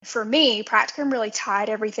For me, Practicum really tied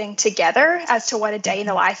everything together as to what a day in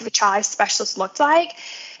the life of a child life specialist looked like.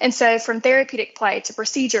 And so from therapeutic play to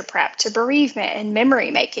procedure prep to bereavement and memory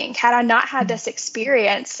making, had I not had this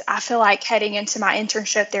experience, I feel like heading into my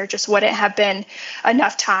internship, there just wouldn't have been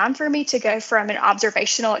enough time for me to go from an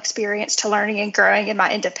observational experience to learning and growing in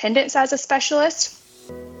my independence as a specialist.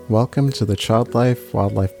 Welcome to the Child Life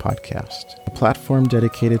Wildlife Podcast, a platform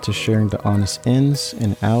dedicated to sharing the honest ins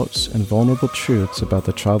and outs and vulnerable truths about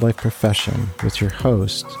the child life profession with your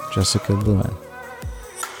host, Jessica Lewin.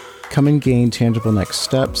 Come and gain tangible next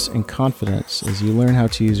steps and confidence as you learn how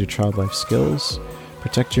to use your child life skills,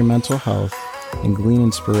 protect your mental health, and glean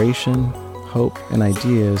inspiration, hope, and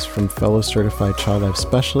ideas from fellow certified child life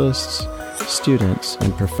specialists, students,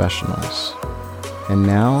 and professionals. And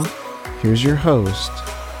now, here's your host,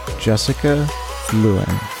 Jessica Lewin.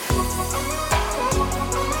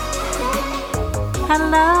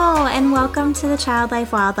 Hello, and welcome to the Child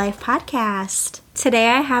Life Wildlife Podcast. Today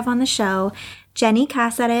I have on the show Jenny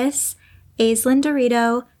Casares, Aislinn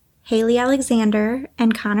Dorito, Haley Alexander,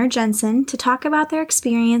 and Connor Jensen to talk about their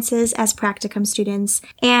experiences as practicum students.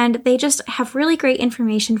 And they just have really great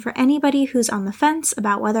information for anybody who's on the fence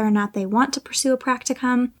about whether or not they want to pursue a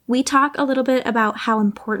practicum. We talk a little bit about how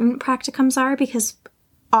important practicums are because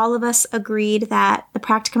all of us agreed that the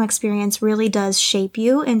practicum experience really does shape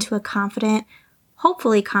you into a confident,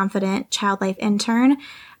 hopefully confident child life intern.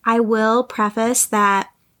 I will preface that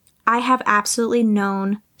I have absolutely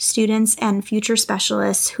known students and future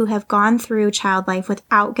specialists who have gone through child life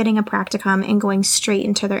without getting a practicum and going straight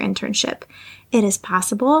into their internship. It is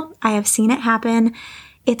possible. I have seen it happen.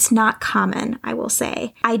 It's not common, I will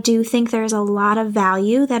say. I do think there's a lot of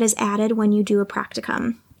value that is added when you do a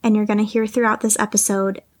practicum. And you're going to hear throughout this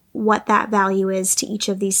episode what that value is to each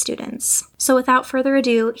of these students. So without further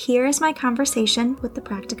ado, here is my conversation with the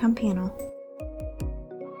practicum panel.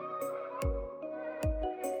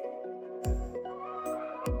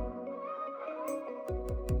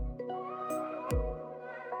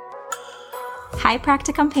 Hi,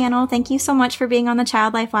 practicum panel. Thank you so much for being on the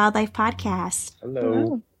Child Life Wildlife Podcast.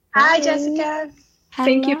 Hello. Hi, Jessica. Hello.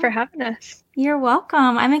 Thank you for having us. You're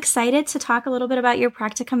welcome. I'm excited to talk a little bit about your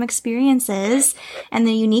practicum experiences and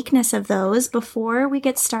the uniqueness of those. Before we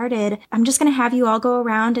get started, I'm just going to have you all go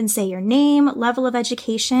around and say your name, level of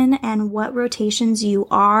education, and what rotations you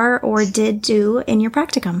are or did do in your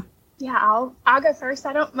practicum. Yeah, I'll go first.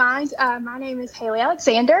 I don't mind. My name is Haley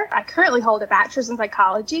Alexander. I currently hold a bachelor's in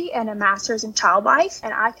psychology and a master's in child life,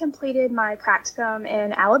 and I completed my practicum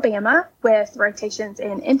in Alabama with rotations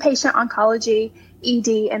in inpatient oncology,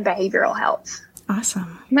 ED, and behavioral health.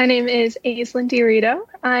 Awesome. My name is Aislinn Dorito.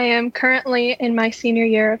 I am currently in my senior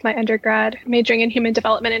year of my undergrad, majoring in human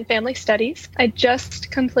development and family studies. I just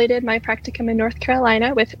completed my practicum in North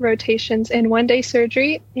Carolina with rotations in one-day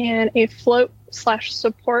surgery and a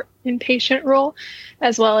float/support inpatient role,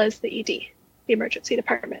 as well as the ED, the emergency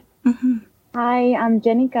department. Mm-hmm. Hi, I'm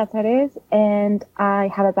Jenny Casares, and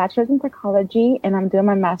I have a bachelor's in psychology, and I'm doing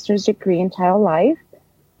my master's degree in child life.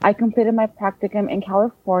 I completed my practicum in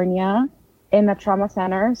California in a trauma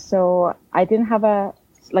center, so I didn't have a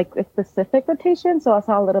specific rotation, so I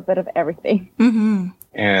saw a little bit of everything. Mm-hmm.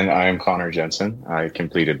 And I'm Connor Jensen. I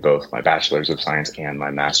completed both my Bachelor's of Science and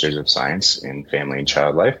my Master's of Science in Family and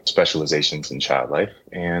Child Life, specializations in child life.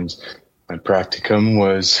 And my practicum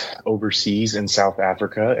was overseas in South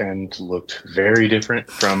Africa and looked very different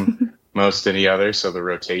from most any other. So the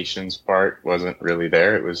rotations part wasn't really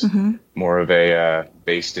there. It was more of a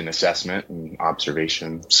based in assessment and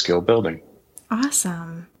observation skill building.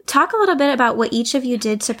 Awesome. Talk a little bit about what each of you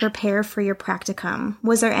did to prepare for your practicum.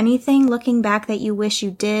 Was there anything looking back that you wish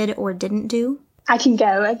you did or didn't do? I can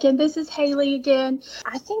go. Again, this is Haley again.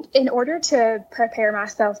 I think in order to prepare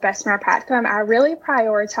myself best for my practicum, I really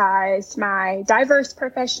prioritized my diverse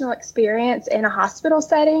professional experience in a hospital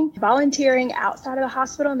setting, volunteering outside of the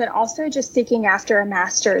hospital, and then also just seeking after a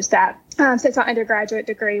master's that, since my undergraduate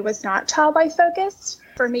degree was not child life focused.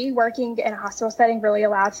 For me, working in a hospital setting really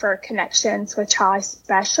allowed for connections with child life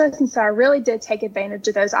specialists. And so I really did take advantage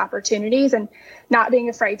of those opportunities and not being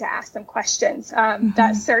afraid to ask them questions.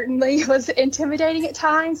 That certainly was intimidating at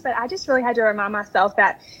times, but I just really had to remind myself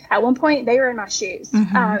that at one point they were in my shoes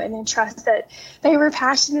and then trust that they were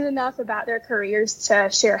passionate enough about their careers to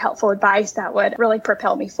share helpful advice that would really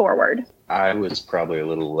propel me forward. I was probably a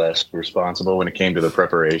little less responsible when it came to the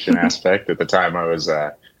preparation aspect. At the time, I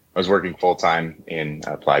was working full-time in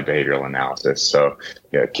applied behavioral analysis. So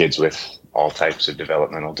kids with all types of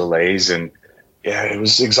developmental delays. And Yeah, it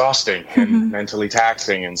was exhausting and mentally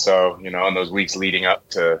taxing. And so, in those weeks leading up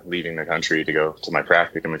to leaving the country to go to my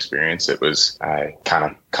practicum experience, I kind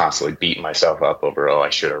of constantly beat myself up over, I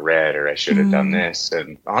should have read or I should have done this.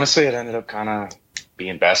 And honestly, it ended up kind of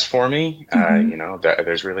being best for me.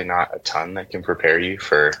 There's really not a ton that can prepare you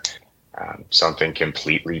for something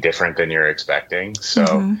completely different than you're expecting.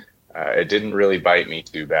 So it didn't really bite me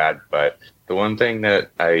too bad. But the one thing that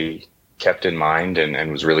I kept in mind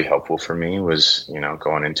and was really helpful for me was,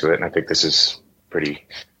 going into it. And I think this is pretty,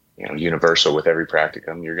 universal with every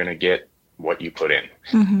practicum. You're going to get what you put in.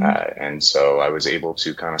 And so I was able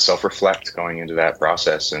to kind of self-reflect going into that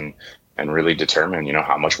process and really determine,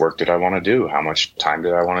 how much work did I want to do? How much time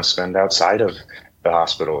did I want to spend outside of the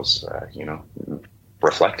hospitals,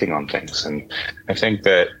 reflecting on things. And I think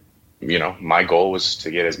that, my goal was to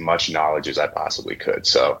get as much knowledge as I possibly could.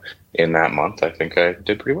 So in that month, I think I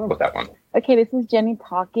did pretty well with that one. Okay, this is Jenny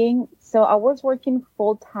talking. So I was working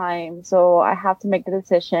full time. So I have to make the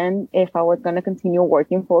decision if I was going to continue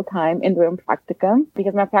working full time and doing practicum,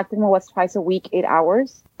 because my practicum was twice a week, 8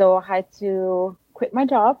 hours. So I had to quit my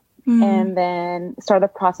job and then start the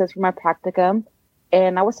process for my practicum.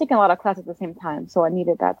 And I was taking a lot of classes at the same time. So I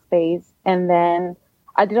needed that space. And then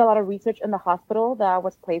I did a lot of research in the hospital that I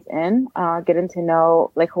was placed in, getting to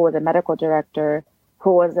know who was a medical director,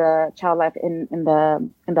 who was a child life in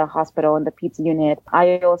the hospital, in the peds unit.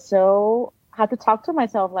 I also had to talk to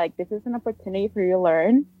myself, this is an opportunity for you to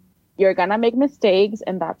learn. You're going to make mistakes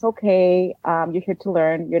and that's okay. You're here to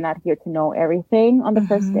learn. You're not here to know everything on the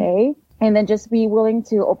first day. And then just be willing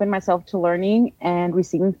to open myself to learning and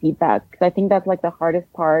receiving feedback. Because I think that's the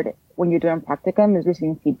hardest part when you're doing practicum is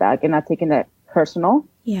receiving feedback and not taking it personal.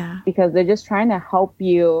 Yeah. Because they're just trying to help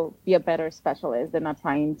you be a better specialist. They're not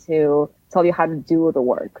trying to tell you how to do the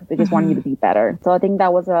work. They just want you to be better. So I think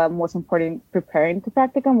that was most important preparing to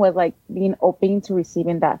practicum, was being open to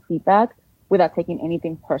receiving that feedback without taking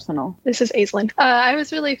anything personal. This is Aislinn. I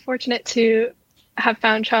was really fortunate to have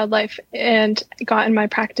found child life and gotten my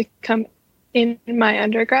practicum in my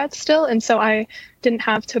undergrad still. And so I didn't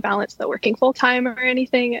have to balance the working full time or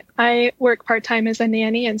anything. I work part time as a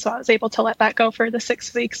nanny. And so I was able to let that go for the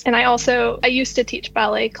 6 weeks. And I used to teach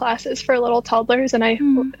ballet classes for little toddlers, and I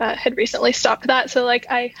had recently stopped that. So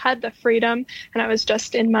I had the freedom and I was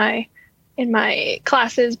just in my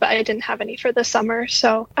classes, but I didn't have any for the summer.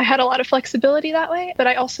 So I had a lot of flexibility that way. But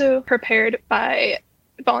I also prepared by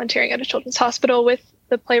volunteering at a children's hospital with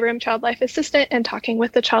the Playroom Child Life Assistant and talking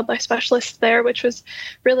with the child life specialist there, which was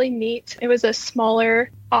really neat. It was a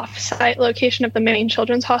smaller off-site location of the main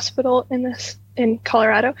children's hospital in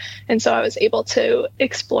Colorado. And so I was able to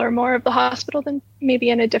explore more of the hospital than maybe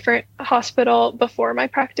in a different hospital before my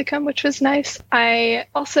practicum, which was nice. I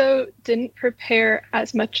also didn't prepare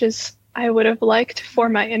as much as I would have liked for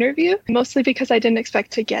my interview, mostly because I didn't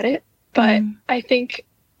expect to get it. But I think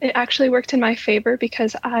it actually worked in my favor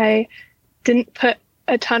because I didn't put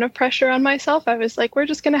a ton of pressure on myself. I was we're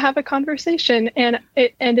just going to have a conversation. And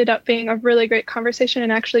it ended up being a really great conversation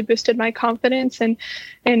and actually boosted my confidence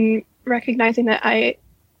and recognizing that I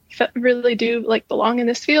really do belong in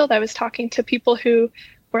this field. I was talking to people who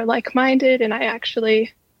were like-minded and I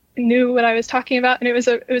actually knew what I was talking about. And it was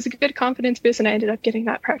a good confidence boost. And I ended up getting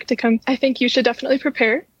that practicum. I think you should definitely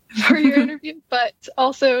prepare for your interview, but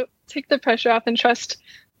also take the pressure off and trust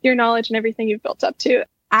your knowledge and everything you've built up to.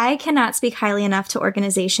 I cannot speak highly enough to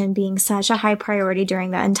organization being such a high priority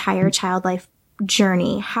during the entire child life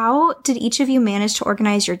journey. How did each of you manage to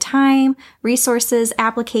organize your time, resources,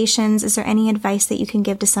 applications? Is there any advice that you can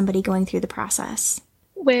give to somebody going through the process?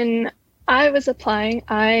 When I was applying,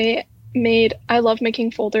 I love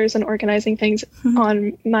making folders and organizing things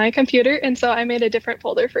on my computer. And so I made a different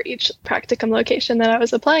folder for each practicum location that I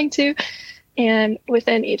was applying to. And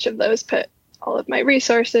within each of those, put all of my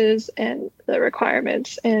resources and the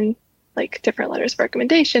requirements and different letters of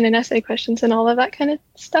recommendation and essay questions and all of that kind of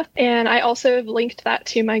stuff. And I also linked that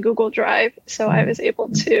to my Google Drive. So I was able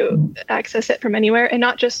to access it from anywhere, and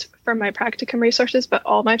not just from my practicum resources, but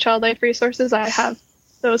all my child life resources. I have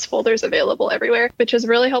those folders available everywhere, which is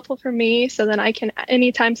really helpful for me. So then I can,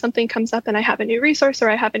 anytime something comes up and I have a new resource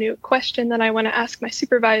or I have a new question that I want to ask my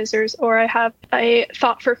supervisors, or I have a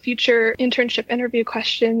thought for future internship interview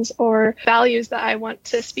questions or values that I want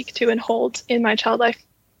to speak to and hold in my child life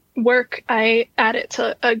work, I add it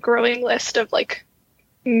to a growing list of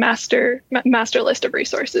master list of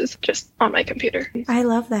resources just on my computer. I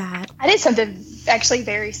love that. I did something actually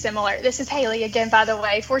very similar. This is Haley again, by the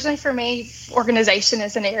way. Fortunately for me, organization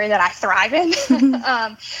is an area that I thrive in.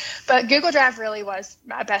 But Google Drive really was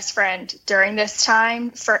my best friend during this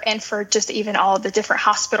time for just even all of the different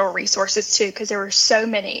hospital resources too, because there were so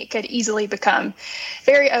many. It could easily become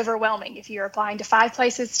very overwhelming if you're applying to 5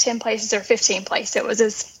 places, 10 places, or 15 places. It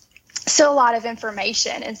was still a lot of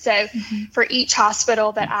information. And so for each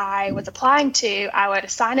hospital that I was applying to, I would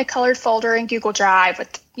assign a colored folder in Google Drive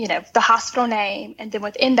with, the hospital name. And then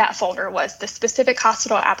within that folder was the specific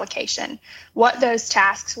hospital application, what those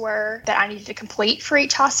tasks were that I needed to complete for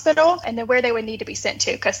each hospital, and then where they would need to be sent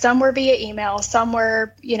to. Because some were via email, some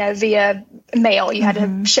were, via mail. You had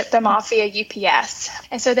to ship them off via UPS.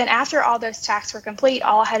 And so then after all those tasks were complete,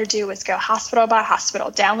 all I had to do was go hospital by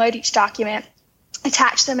hospital, download each document,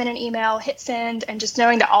 attach them in an email, hit send, and just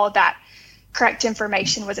knowing that all of that correct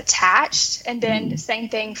information was attached. And then the same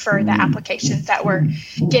thing for the applications that were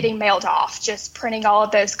getting mailed off, just printing all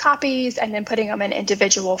of those copies and then putting them in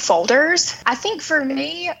individual folders. I think for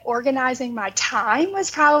me, organizing my time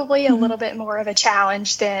was probably a little bit more of a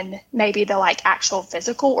challenge than maybe the actual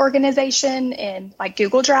physical organization in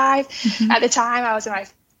Google Drive. At the time, I was in my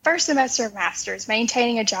first semester of master's,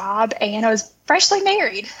 maintaining a job, and I was freshly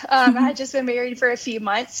married. I had just been married for a few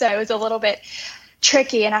months, so it was a little bit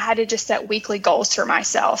tricky, and I had to just set weekly goals for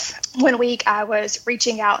myself. One week I was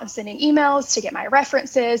reaching out and sending emails to get my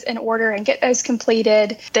references in order and get those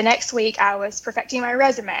completed. The next week I was perfecting my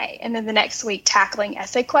resume, and then the next week tackling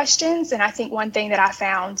essay questions. And I think one thing that I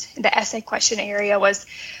found in the essay question area was,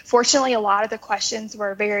 fortunately, a lot of the questions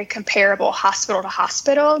were very comparable hospital to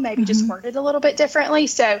hospital, maybe just worded a little bit differently.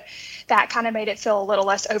 So that kind of made it feel a little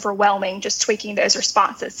less overwhelming, just tweaking those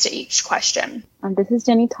responses to each question. This is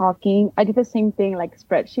Jenny talking. I did the same thing,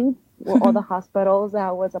 spreadsheets with all the hospitals that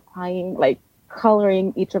I was applying,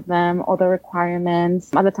 coloring each of them, all the requirements.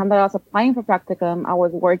 At the time that I was applying for practicum, I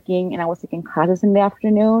was working and I was taking classes in the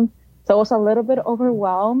afternoon. So I was a little bit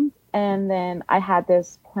overwhelmed. And then I had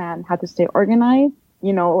this plan how to stay organized.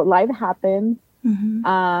 Life happens.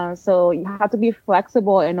 So you have to be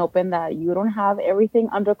flexible and open that you don't have everything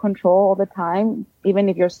under control all the time, even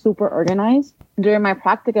if you're super organized. During my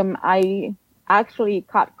practicum, I actually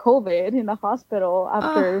caught COVID in the hospital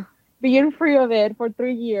after being free of it for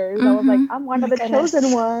 3 years. I was I'm one of the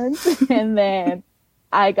chosen ones. And then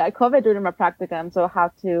I got COVID during my practicum, so I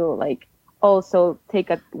have to also take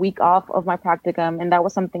a week off of my practicum. And that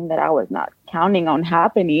was something that I was not counting on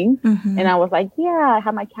happening. And I was I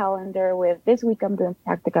have my calendar with this week I'm doing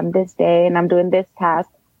practicum this day and I'm doing this task.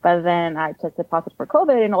 But then I tested positive for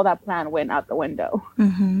COVID and all that plan went out the window.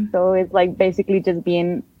 So it's basically just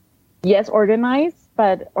being, yes, organized,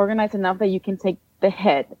 but organized enough that you can take the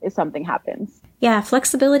hit if something happens. Yeah,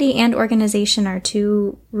 flexibility and organization are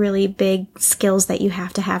 2 really big skills that you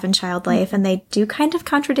have to have in child life, and they do kind of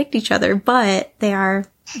contradict each other, but they are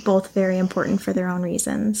both very important for their own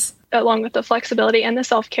reasons. Along with the flexibility and the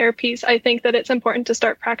self-care piece, I think that it's important to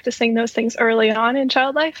start practicing those things early on in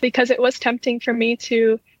child life, because it was tempting for me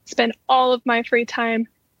to spend all of my free time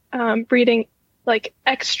reading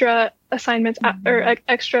extra assignments or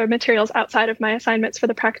extra materials outside of my assignments for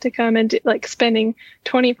the practicum, and spending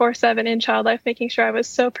 24/7 in child life, making sure I was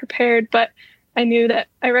so prepared. But I knew that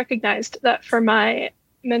I recognized that for my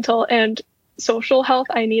mental and social health,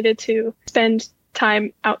 I needed to spend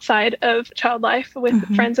time outside of child life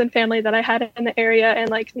with friends and family that I had in the area,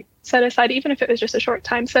 and set aside, even if it was just a short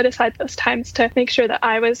time, set aside those times to make sure that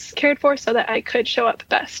I was cared for so that I could show up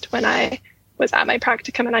best when I was at my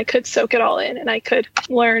practicum, and I could soak it all in and I could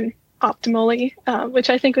learn optimally, which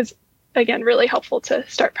I think was, again, really helpful to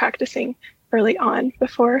start practicing early on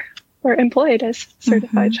before we're employed as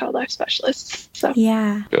certified child life specialists. So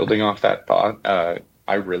building off that thought,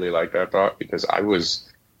 I really like that thought, because I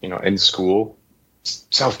was, in school,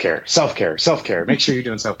 self-care, make sure you're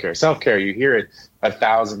doing self-care. You hear it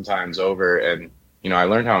 1,000 times over. And, I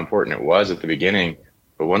learned how important it was at the beginning.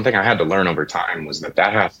 But one thing I had to learn over time was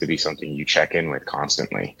that has to be something you check in with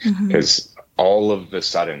constantly, because all of the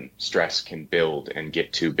sudden stress can build and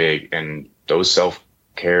get too big. And those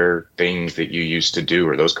self-care things that you used to do,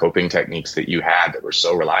 or those coping techniques that you had that were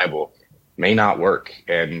so reliable, may not work.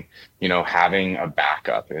 And, having a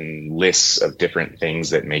backup and lists of different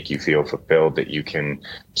things that make you feel fulfilled that you can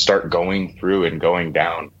start going through and going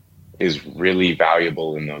down is really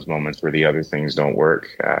valuable in those moments where the other things don't work.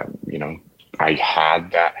 I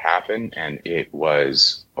had that happen, and it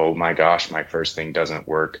was, oh my gosh, my first thing doesn't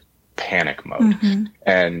work, panic mode.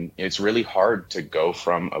 And it's really hard to go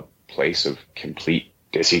from a place of complete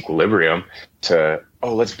disequilibrium to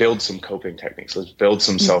oh, let's build some coping techniques. Let's build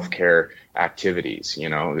some self-care activities.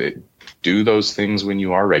 Do those things when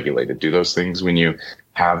you are regulated. Do those things when you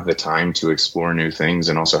have the time to explore new things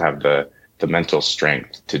and also have the mental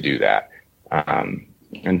strength to do that.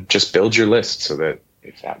 And just build your list so that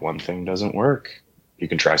if that one thing doesn't work, you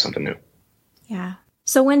can try something new. Yeah.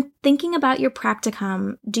 So when thinking about your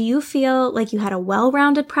practicum, do you feel like you had a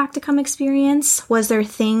well-rounded practicum experience? Was there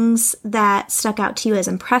things that stuck out to you as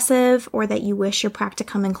impressive or that you wish your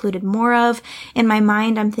practicum included more of? In my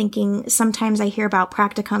mind, I'm thinking sometimes I hear about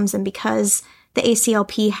practicums, and because the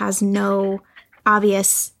ACLP has no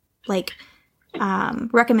obvious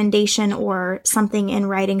recommendation or something in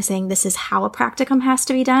writing saying this is how a practicum has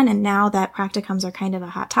to be done, and now that practicums are kind of a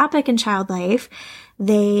hot topic in child life,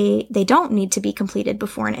 they don't need to be completed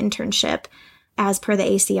before an internship as per the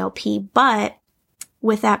ACLP. But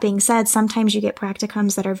with that being said, sometimes you get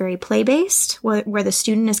practicums that are very play-based, where the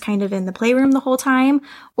student is kind of in the playroom the whole time,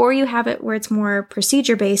 or you have it where it's more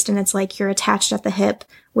procedure-based and it's like you're attached at the hip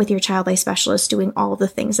with your child life specialist doing all of the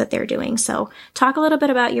things that they're doing. So talk a little bit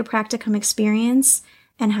about your practicum experience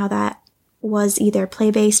and how that was either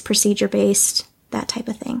play-based, procedure-based, that type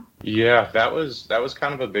of thing. Yeah, that was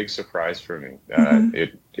kind of a big surprise for me.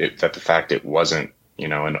 That the fact it wasn't,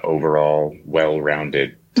 an overall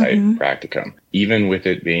well-rounded type practicum. Even with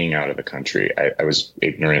it being out of the country, I was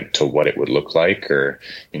ignorant to what it would look like, or,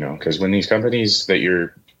 because when these companies that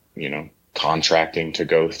you're, contracting to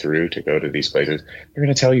go to these places, they're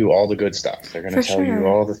going to tell you all the good stuff. They're going to tell you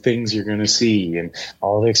all the things you're going to see and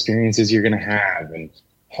all the experiences you're going to have. And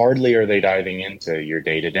hardly are they diving into your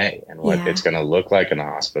day to day and what it's going to look like in the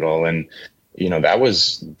hospital. And, that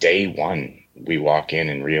was day one. We walk in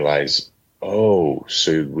and realize, oh,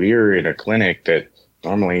 so we're in a clinic that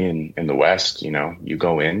normally in the West, you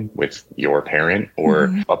go in with your parent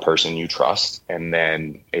or a person you trust, and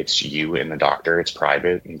then it's you and the doctor, it's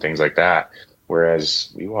private and things like that.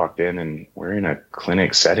 Whereas we walked in and we're in a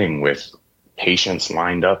clinic setting with patients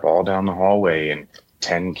lined up all down the hallway and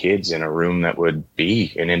 10 kids in a room that would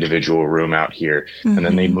be an individual room out here. And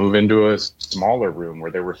then they move into a smaller room where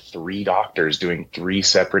there were 3 doctors doing 3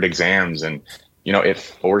 separate exams. And it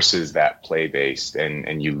forces that play-based,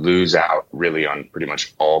 and you lose out really on pretty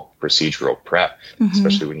much all procedural prep,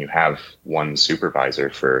 especially when you have one supervisor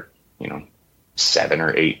for, 7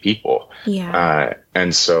 or 8 people. Yeah.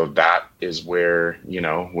 And so that is where,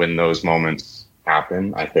 when those moments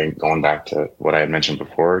happen, I think going back to what I had mentioned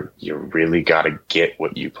before, you really got to get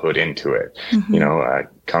what you put into it.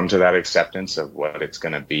 Come to that acceptance of what it's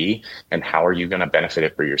going to be and how are you going to benefit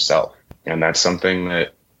it for yourself. And that's something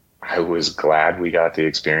that I was glad we got the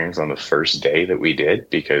experience on the first day that we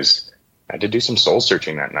did, because I had to do some soul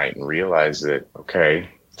searching that night and realize that, okay,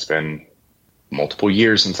 it's been multiple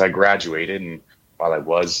years since I graduated. And while I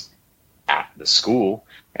was at the school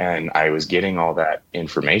and I was getting all that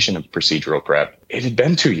information of procedural prep, it had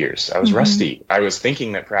been 2 years. I was rusty. I was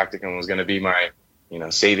thinking that practicum was going to be my,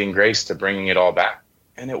 saving grace to bringing it all back.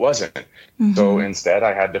 And it wasn't. So instead,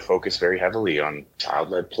 I had to focus very heavily on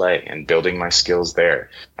child-led play and building my skills there.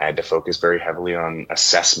 I had to focus very heavily on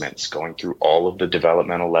assessments, going through all of the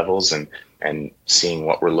developmental levels and seeing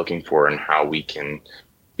what we're looking for and how we can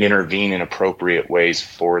intervene in appropriate ways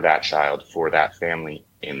for that child, for that family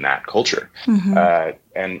in that culture.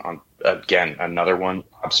 And again, another one,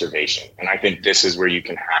 observation. And I think this is where you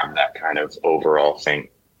can have that kind of overall thing.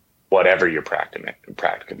 Whatever your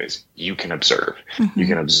practicum is, you can observe. You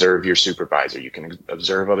can observe your supervisor. You can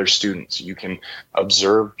observe other students. You can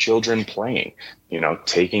observe children playing,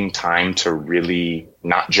 taking time to really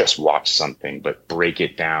not just watch something, but break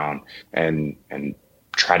it down and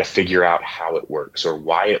try to figure out how it works or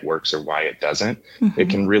why it doesn't. It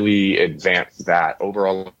can really advance that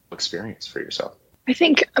overall experience for yourself. I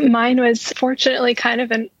think mine was fortunately kind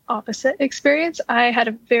of an opposite experience. I had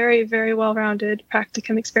a very, very well-rounded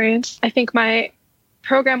practicum experience. I think my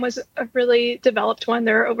program was a really developed one.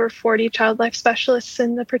 There were over 40 child life specialists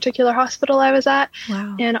in the particular hospital I was at.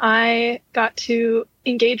 Wow. And I got to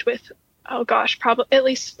engage with, probably at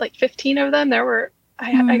least like 15 of them.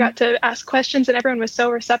 I got to ask questions, and everyone was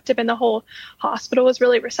so receptive, and the whole hospital was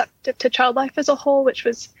really receptive to child life as a whole, which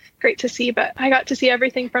was great to see. But I got to see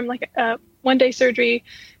everything from like one-day surgery.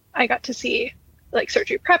 I got to see like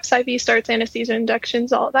surgery preps, IV starts, anesthesia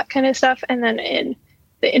inductions, all of that kind of stuff. And then in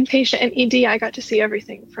the inpatient and ED, I got to see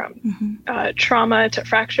everything from trauma to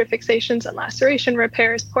fracture fixations and laceration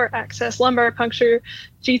repairs, port access, lumbar puncture,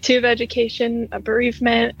 G-tube education,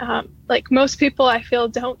 bereavement. Like most people, I feel,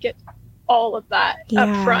 don't get all of that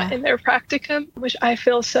up front in their practicum, which I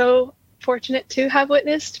feel so fortunate to have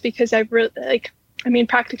witnessed, because I really I mean,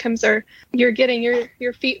 practicums are, you're getting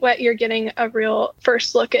your feet wet. You're getting a real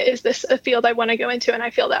first look at, is this a field I want to go into? And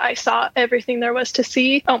I feel that I saw everything there was to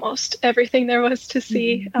see, almost everything there was to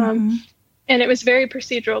see. And it was very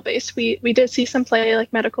procedural based. We did see some play,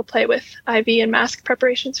 like medical play with IV and mask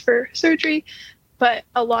preparations for surgery, but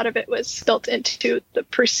a lot of it was built into the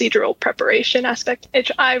procedural preparation aspect,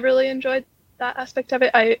 which I really enjoyed that aspect of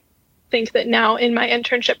it. I think that now in my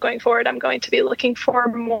internship going forward, I'm going to be looking for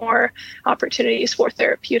more opportunities for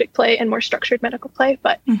therapeutic play and more structured medical play.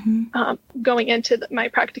 But going into my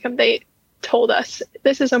practicum, they told us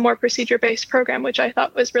this is a more procedure-based program, which I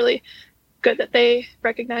thought was really good that they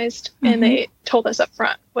recognized, and they told us up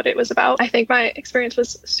front what it was about. I think my experience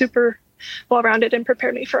was super well-rounded and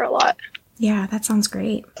prepared me for a lot. Yeah, that sounds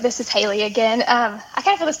great. This is Haley again. I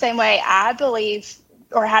kind of feel the same way. I believe,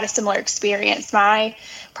 or had a similar experience. My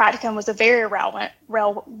practicum was a very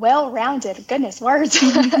well-rounded, goodness words,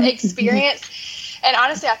 experience. And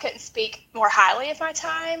honestly, I couldn't speak more highly of my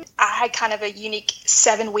time. I had kind of a unique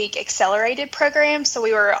 7-week accelerated program. So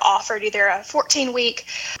we were offered either a 14-week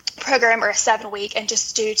program or a 7-week. And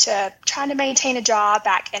just due to trying to maintain a job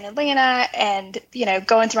back in Atlanta and,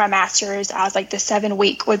 going through my master's, I was like, the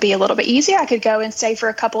 7-week would be a little bit easier. I could go and stay for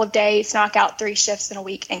a couple of days, knock out 3 shifts in a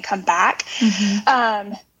week and come back.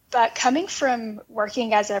 But coming from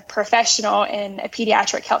working as a professional in a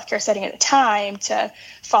pediatric healthcare setting at the time to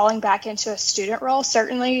falling back into a student role,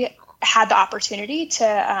 certainly had the opportunity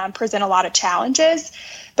to present a lot of challenges.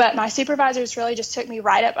 But my supervisors really just took me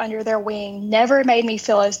right up under their wing, never made me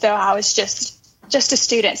feel as though I was just a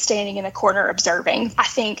student standing in the corner observing. I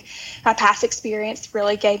think my past experience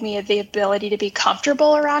really gave me the ability to be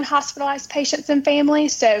comfortable around hospitalized patients and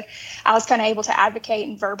families. So I was kind of able to advocate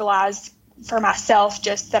and verbalize for myself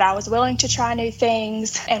just that I was willing to try new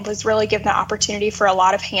things and was really given the opportunity for a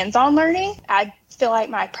lot of hands-on learning. I feel like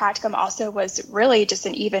my practicum also was really just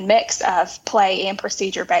an even mix of play and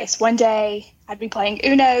procedure based. One day I'd be playing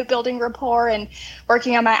Uno, building rapport and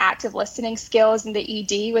working on my active listening skills in the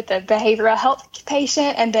ED with a behavioral health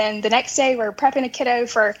patient. And then the next day we're prepping a kiddo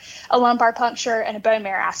for a lumbar puncture and a bone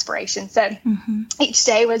marrow aspiration. So each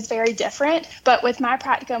day was very different. But with my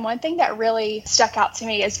practicum, one thing that really stuck out to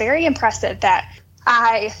me is very impressive that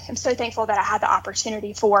I am so thankful that I had the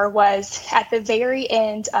opportunity for was at the very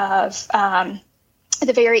end on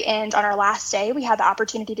our last day, we had the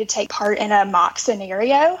opportunity to take part in a mock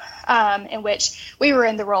scenario in which we were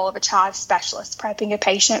in the role of a child specialist prepping a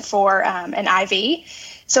patient for an IV.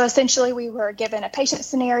 So essentially we were given a patient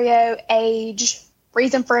scenario, age,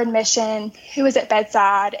 reason for admission, who was at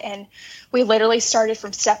bedside, and we literally started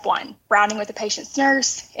from step 1, rounding with the patient's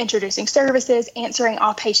nurse, introducing services, answering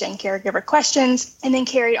all patient and caregiver questions, and then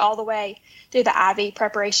carried all the way through the IV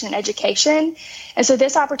preparation and education. And so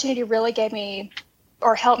this opportunity really gave me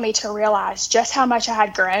or helped me to realize just how much I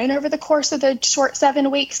had grown over the course of the short 7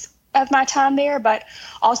 weeks of my time there, but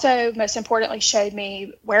also most importantly showed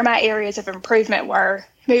me where my areas of improvement were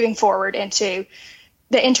moving forward into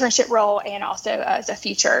the internship role and also as a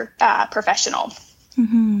future professional.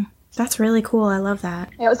 That's really cool. I love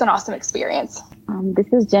that. It was an awesome experience. This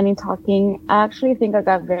is Jenny talking. I actually think I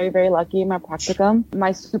got very, very lucky in my practicum.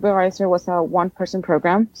 My supervisor was a 1-person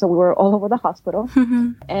program, so we were all over the hospital.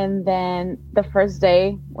 And then the first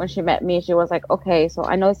day when she met me, she was like, okay, so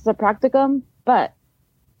I know this is a practicum, but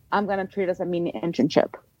I'm going to treat it as a mini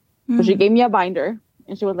internship. So she gave me a binder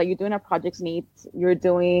and she was like, you're doing a projects needs, you're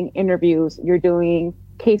doing interviews, you're doing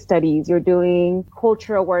case studies, you're doing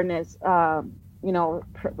culture awareness,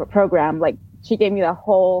 program. Like she gave me the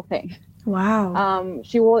whole thing. Wow.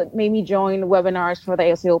 She made me join webinars for the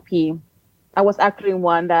ASLP. I was actually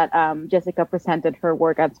one that Jessica presented her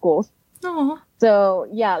work at schools. Oh. So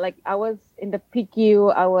yeah, like I was in the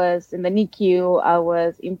PICU, I was in the NICU, I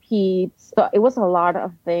was in PEDS. So it was a lot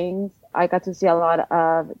of things. I got to see a lot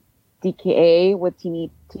of DKA with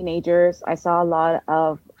teenagers. I saw a lot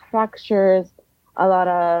of fractures, a lot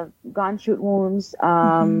of gunshot wounds,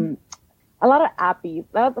 a lot of appies.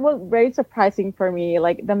 That was very surprising for me.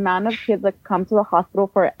 Like the amount of kids that come to the hospital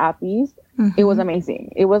for appies, it was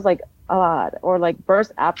amazing. It was like a lot, or like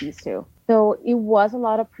burst appies too. So it was a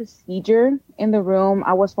lot of procedure in the room.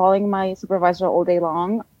 I was following my supervisor all day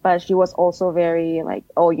long, but she was also very like,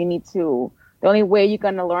 oh, the only way you're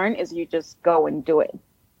going to learn is you just go and do it.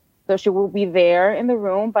 So she will be there in the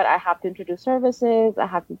room, but I have to introduce services. I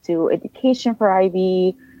have to do education for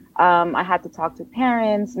IV. I had to talk to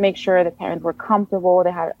parents, make sure the parents were comfortable,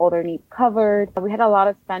 they had all their needs covered. We had a lot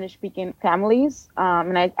of Spanish-speaking families,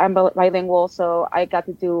 and I'm bilingual, so I got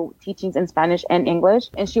to do teachings in Spanish and English.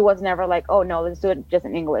 And she was never like, oh, no, let's do it just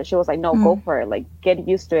in English. She was like, no, go for it. Like, get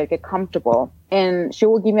used to it, get comfortable. And she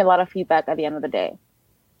will give me a lot of feedback at the end of the day.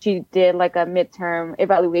 She did like a midterm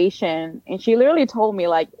evaluation, and she literally told me,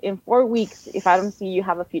 like, in 4 weeks, if I don't see you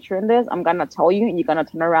have a future in this, I'm going to tell you, and you're going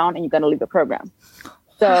to turn around and you're going to leave the program.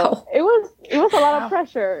 So wow. it was a lot of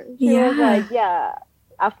pressure. She was like, yeah,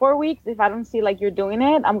 at 4 weeks, if I don't see like you're doing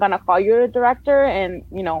it, I'm going to call your director and,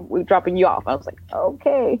 you know, we're dropping you off. I was like,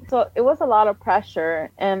 okay. So it was a lot of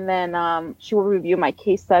pressure. And then she will review my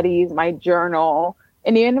case studies, my journal.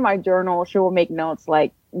 In the end of my journal, she will make notes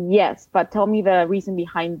like, yes, but tell me the reason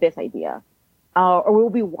behind this idea. Or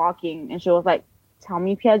we'll be walking. And she was like, tell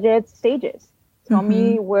me Piaget's stages. Tell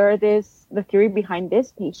me where the theory behind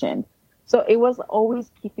this patient. So it was always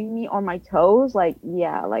keeping me on my toes. Like,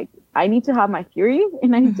 yeah, like I need to have my theory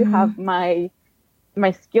and I need to have my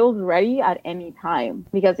skills ready at any time,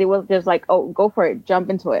 because it was just like, oh, go for it, jump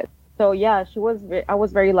into it. So yeah, I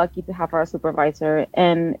was very lucky to have her as supervisor.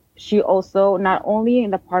 And she also, not only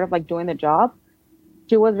in the part of like doing the job,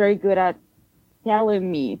 she was very good at telling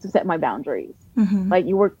me to set my boundaries. Like,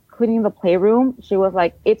 you were cleaning the playroom. She was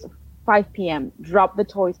like, it's 5 p.m. Drop the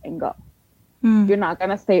toys and go. You're not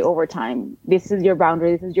going to stay overtime. This is your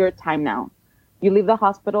boundary. This is your time now. You leave the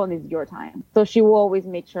hospital and it's your time. So she will always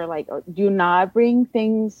make sure, like, do not bring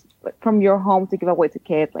things from your home to give away to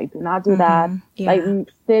kids. Like, do not do that. Yeah. Like,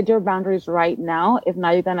 set your boundaries right now. If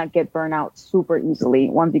not, you're going to get burnt out super easily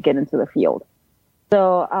once you get into the field.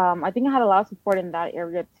 So I think I had a lot of support in that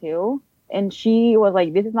area too. And she was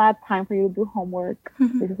like, this is not a time for you to do homework.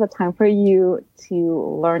 This is a time for you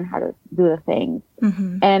to learn how to do the things.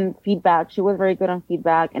 And feedback. She was very good on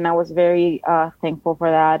feedback. And I was very thankful for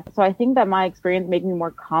that. So I think that my experience made me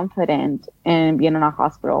more confident in being in a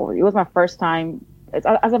hospital. It was my first time. As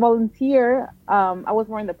a volunteer, I was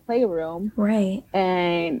more in the playroom. Right.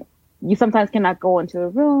 And you sometimes cannot go into the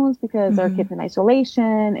rooms because there are kids in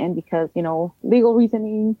isolation, and because, you know, legal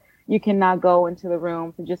reasoning. You cannot go into the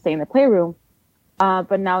room to just stay in the playroom.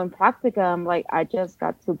 But now in practicum, like, I just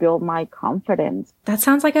got to build my confidence. That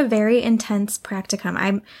sounds like a very intense practicum.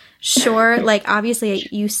 I'm sure, like, obviously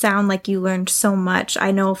you sound like you learned so much.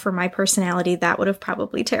 I know for my personality, that would have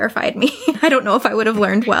probably terrified me. I don't know if I would have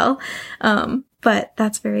learned well. But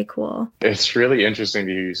that's very cool. It's really interesting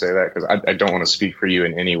to hear you say that, because I don't want to speak for you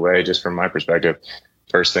in any way. Just from my perspective,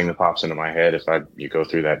 first thing that pops into my head if you go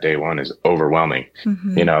through that day one is overwhelming.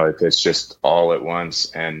 You know, it's just all at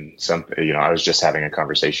once. And I was just having a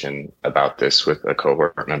conversation about this with a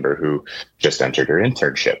cohort member who just entered her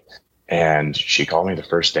internship. And she called me the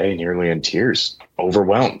first day nearly in tears,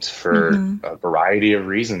 overwhelmed for a variety of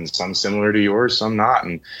reasons, some similar to yours, some not.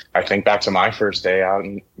 And I think back to my first day out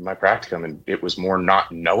in my practicum, and it was more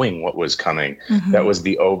not knowing what was coming. That was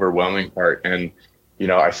the overwhelming part. And, you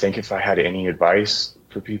know, I think if I had any advice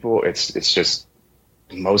for people, it's just,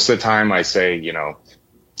 most of the time I say, you know,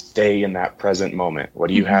 stay in that present moment. What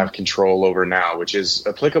do you have control over now, which is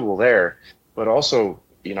applicable there, but also,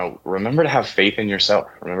 you know, remember to have faith in yourself.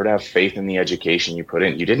 Remember to have faith in the education you put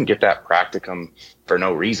in. You didn't get that practicum for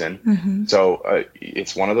no reason. So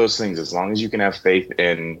it's one of those things. As long as you can have faith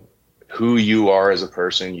in who you are as a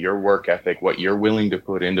person, your work ethic, what you're willing to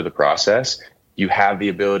put into the process, you have the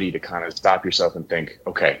ability to kind of stop yourself and think,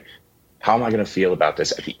 okay, how am I going to feel about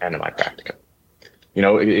this at the end of my practicum? You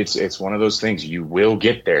know, it's one of those things. You will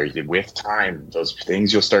get there with time. Those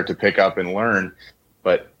things you'll start to pick up and learn,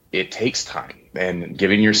 but it takes time. And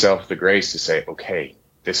giving yourself the grace to say, okay,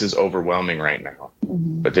 this is overwhelming right now,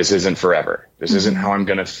 but this isn't forever. This isn't how I'm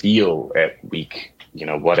going to feel at week, you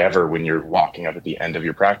know, whatever, when you're walking up at the end of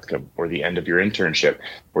your practicum or the end of your internship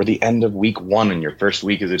or the end of week one in your first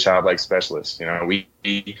week as a child life specialist. You know,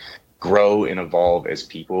 we grow and evolve as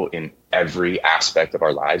people in every aspect of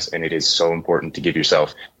our lives. And it is so important to give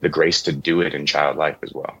yourself the grace to do it in child life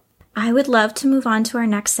as well. I would love to move on to our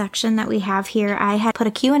next section that we have here. I had put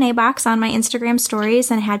a Q&A box on my Instagram stories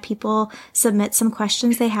and had people submit some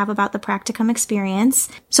questions they have about the practicum experience.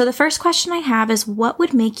 So the first question I have is, what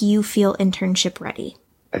would make you feel internship ready?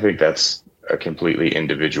 I think that's a completely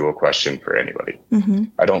individual question for anybody.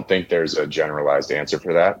 I don't think there's a generalized answer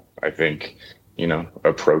for that. I think, you know,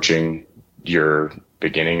 approaching your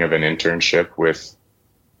beginning of an internship with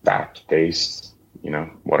fact-based, you know,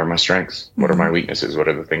 what are my strengths? What are my weaknesses? What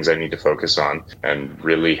are the things I need to focus on? And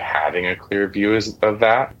really having a clear view of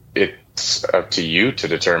that. It's up to you to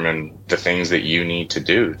determine the things that you need to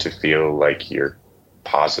do to feel like you're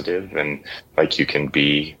positive and like you can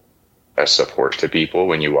be a support to people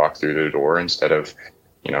when you walk through the door instead of,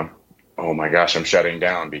 oh my gosh, I'm shutting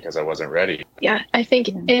down because I wasn't ready. Yeah, I think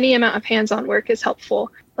any amount of hands-on work is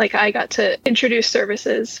helpful. Like I got to introduce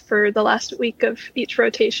services for the last week of each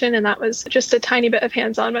rotation, and that was just a tiny bit of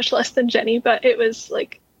hands-on, much less than Jenny, but it was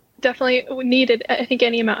like definitely needed. I think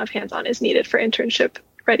any amount of hands-on is needed for internship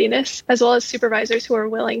readiness, as well as supervisors who are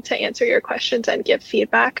willing to answer your questions and give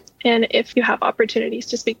feedback. And if you have opportunities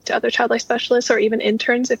to speak to other child life specialists or even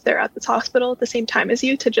interns, if they're at this hospital at the same time as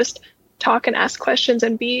you, to just talk and ask questions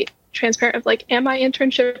and be transparent of like, am I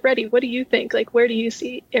internship ready? What do you think? Like, where do you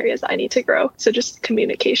see areas I need to grow? So just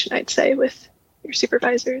communication, I'd say, with your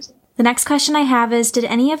supervisors. The next question I have is, did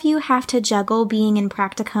any of you have to juggle being in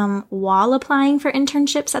practicum while applying for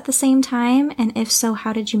internships at the same time? And if so,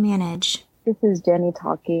 how did you manage? This is Jenny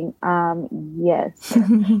talking. Yes,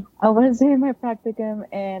 I was doing my practicum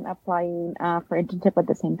and applying for internship at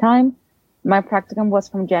the same time. My practicum was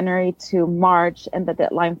from January to March, and the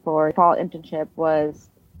deadline for fall internship was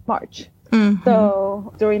March. Mm-hmm.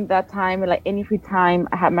 So during that time, like any free time,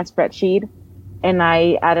 I had my spreadsheet and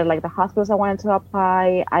I added like the hospitals I wanted to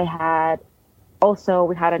apply.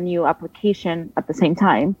 We had a new application at the same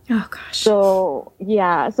time. Oh gosh. So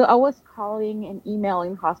I was calling and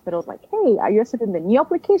emailing hospitals like, hey, are you accepting the new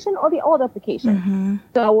application or the old application? Mm-hmm.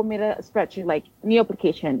 So I would make a spreadsheet like new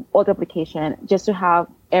application, old application, just to have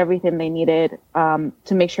everything they needed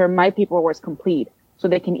to make sure my paperwork was complete so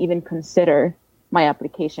they can even consider my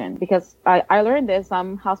application. Because I learned this,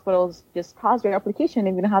 some hospitals just pause your application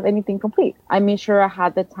if you don't have anything complete. I made sure I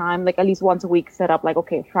had the time, like at least once a week set up, like,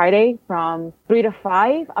 okay, Friday from 3 to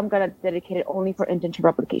 5, I'm going to dedicate it only for internship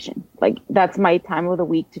application. Like that's my time of the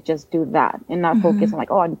week to just do that and not focus on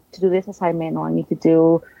like, oh, I need to do this assignment or I need to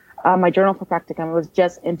do my journal for practicum. It was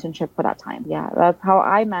just internship for that time. Yeah, that's how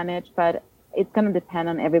I manage, but it's going to depend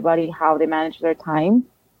on everybody, how they manage their time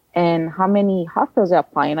and how many hospitals are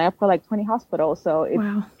applying. I apply like 20 hospitals, so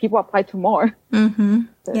people apply to more. Mm-hmm.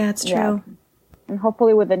 Yeah, it's true. Yeah. And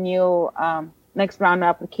hopefully with the new next round of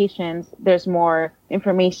applications, there's more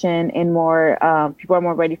information and more people are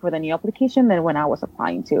more ready for the new application than when I was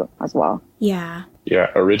applying to as well. Yeah.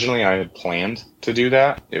 Yeah, originally I had planned to do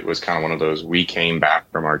that. It was kind of one of those, we came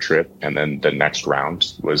back from our trip and then the next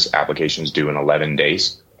round was applications due in 11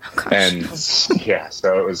 days. Oh, gosh. And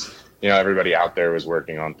so it was, everybody out there was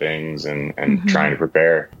working on things and trying to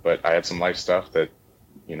prepare. But I had some life stuff that,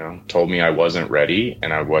 told me I wasn't ready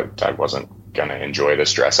and I wasn't going to enjoy the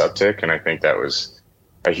stress uptick. And I think that was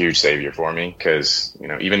a huge savior for me because,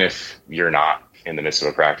 even if you're not in the midst of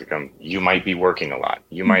a practicum, you might be working a lot.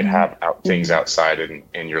 You might have things outside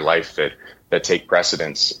in your life that take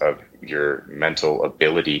precedence of your mental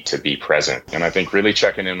ability to be present. And I think really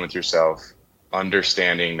checking in with yourself,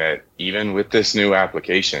 understanding that even with this new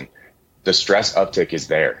application, the stress uptick is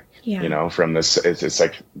there. Yeah. From this, it's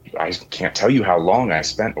like, I can't tell you how long I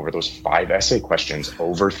spent over those 5 essay questions,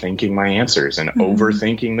 overthinking my answers and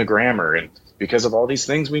overthinking the grammar. And because of all these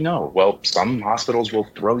things we know, well, some hospitals will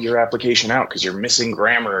throw your application out because you're missing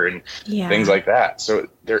grammar and things like that. So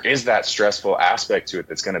there is that stressful aspect to it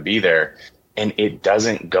that's going to be there and it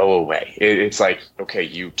doesn't go away. It's like, okay,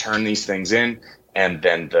 you turn these things in and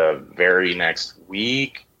then the very next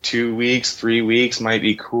week, 2 weeks, 3 weeks might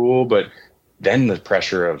be cool, but then the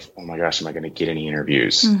pressure of, oh my gosh, am I going to get any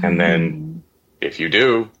interviews? And then if you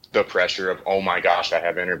do, the pressure of, oh my gosh, I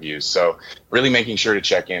have interviews. So really making sure to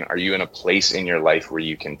check in. Are you in a place in your life where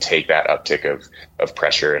you can take that uptick of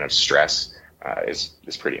pressure and of stress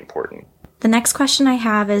is pretty important. The next question I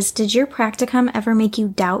have is, did your practicum ever make you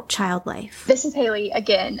doubt child life? This is Haley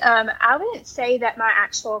again. I wouldn't say that my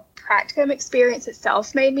actual practicum experience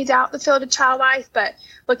itself made me doubt the field of child life, but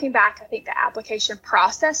looking back, I think the application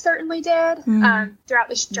process certainly did.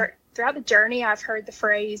 Throughout the journey, I've heard the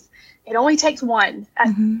phrase, it only takes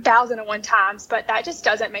 1,001 times, but that just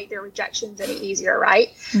doesn't make their rejections any easier, right?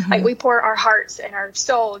 Like we pour our hearts and our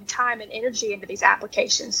soul and time and energy into these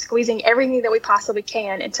applications, squeezing everything that we possibly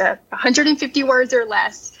can into 150 words or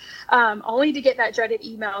less, only to get that dreaded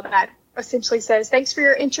email that essentially says, thanks for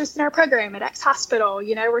your interest in our program at X hospital.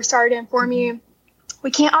 We're sorry to inform you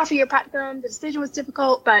we can't offer you a practicum. The decision was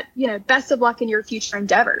difficult, but, best of luck in your future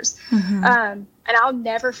endeavors. And I'll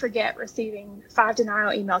never forget receiving 5 denial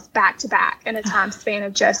emails back to back in a time span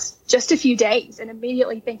of just a few days and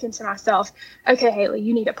immediately thinking to myself, okay, Haley,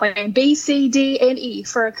 you need a plan B, C, D, and E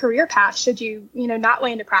for a career path should you, not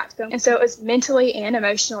land a practicum. And so it was mentally and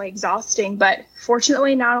emotionally exhausting. But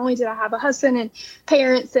fortunately, not only did I have a husband and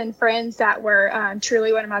parents and friends that were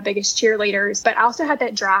truly one of my biggest cheerleaders, but I also had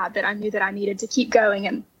that drive that I knew that I needed to keep going.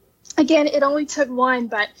 And again, it only took 1,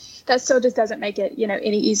 but that still just doesn't make it,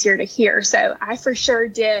 any easier to hear. So I for sure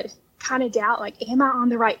did kind of doubt, like, am I on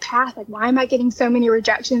the right path? Like, why am I getting so many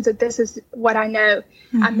rejections if this is what I know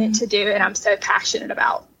I'm meant to do and I'm so passionate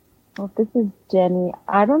about? Well, this is Jenny.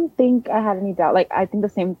 I don't think I had any doubt. Like, I think the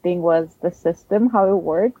same thing was the system, how it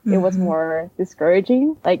worked. It was more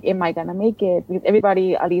discouraging. Like, am I going to make it? Because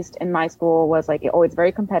everybody, at least in my school, was like, oh, it's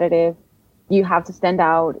very competitive. You have to stand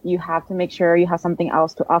out. You have to make sure you have something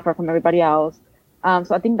else to offer from everybody else.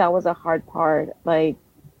 So I think that was a hard part, like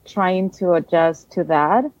trying to adjust to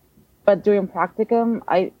that. But during practicum,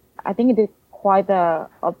 I think it did quite the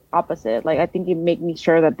opposite. Like, I think it made me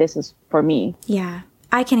sure that this is for me. Yeah.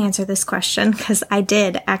 I can answer this question because I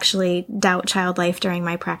did actually doubt child life during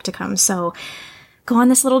my practicum. So go on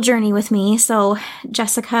this little journey with me. So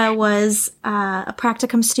Jessica was a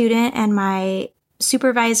practicum student, and my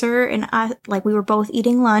supervisor and I, like, we were both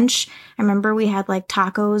eating lunch. I remember we had like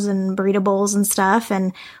tacos and burrito bowls and stuff,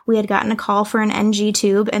 and we had gotten a call for an NG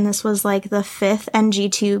tube, and this was like the 5th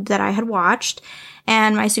NG tube that I had watched.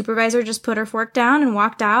 And my supervisor just put her fork down and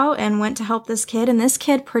walked out and went to help this kid, and this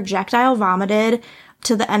kid projectile vomited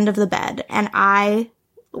to the end of the bed. And I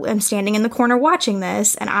am standing in the corner watching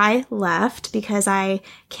this, and I left because I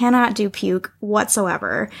cannot do puke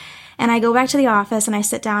whatsoever. And I go back to the office and I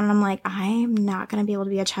sit down and I'm like, I'm not going to be able to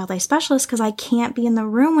be a child life specialist because I can't be in the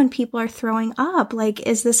room when people are throwing up. Like,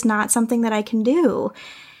 is this not something that I can do?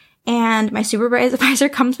 And my supervisor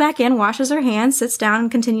comes back in, washes her hands, sits down,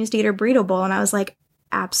 and continues to eat her burrito bowl. And I was like,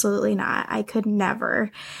 absolutely not. I could never.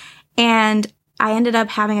 And I ended up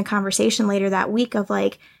having a conversation later that week of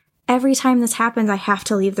like, every time this happens, I have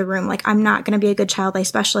to leave the room. Like, I'm not going to be a good child life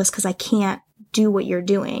specialist because I can't do what you're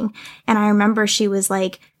doing. And I remember she was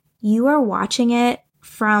like, you are watching it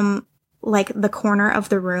from like the corner of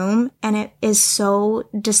the room, and it is so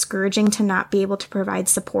discouraging to not be able to provide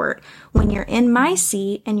support. When you're in my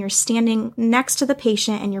seat and you're standing next to the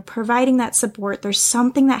patient and you're providing that support, there's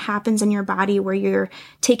something that happens in your body where you're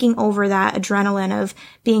taking over that adrenaline of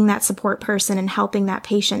being that support person and helping that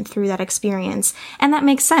patient through that experience. And that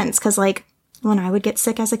makes sense because, like, when I would get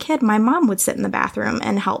sick as a kid, my mom would sit in the bathroom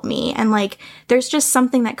and help me. And like, there's just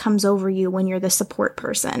something that comes over you when you're the support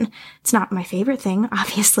person. It's not my favorite thing,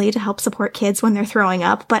 obviously, to help support kids when they're throwing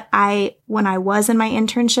up. But when I was in my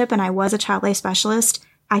internship and I was a child life specialist,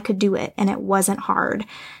 I could do it and it wasn't hard.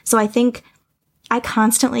 So I think I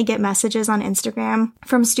constantly get messages on Instagram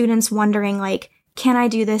from students wondering, like, can I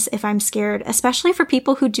do this if I'm scared? Especially for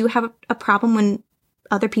people who do have a problem when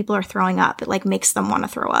other people are throwing up. It like makes them want to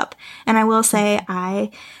throw up. And I will say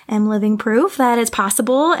I am living proof that it's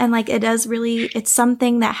possible. And like, it does really, it's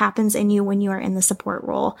something that happens in you when you are in the support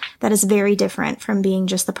role that is very different from being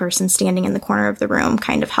just the person standing in the corner of the room,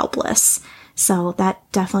 kind of helpless. So that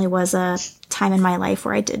definitely was a time in my life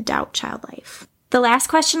where I did doubt child life. The last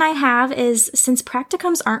question I have is, since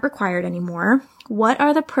practicums aren't required anymore, what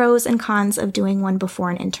are the pros and cons of doing one before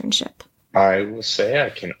an internship? I will say I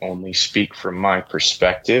can only speak from my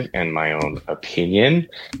perspective and my own opinion,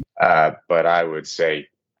 but I would say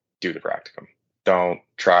do the practicum. Don't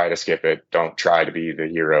try to skip it. Don't try to be the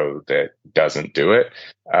hero that doesn't do it.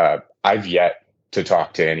 I've yet to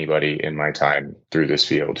talk to anybody in my time through this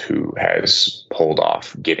field who has pulled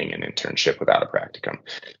off getting an internship without a practicum,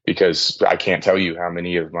 because I can't tell you how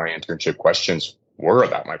many of my internship questions were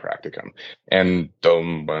about my practicum. And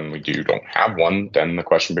then when we don't have one, then the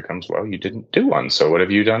question becomes, well, you didn't do one. So what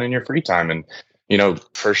have you done in your free time? And, you know,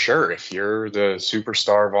 for sure, if you're the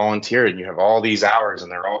superstar volunteer and you have all these hours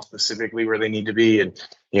and they're all specifically where they need to be, and,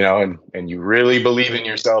 you know, and you really believe in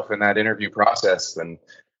yourself in that interview process, then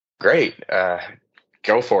great.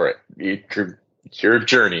 Go for it. It's your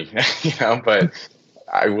journey, you know, but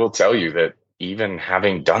I will tell you that even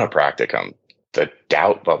having done a practicum, the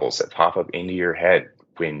doubt bubbles that pop up into your head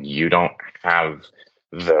when you don't have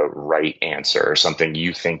the right answer or something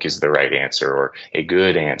you think is the right answer or a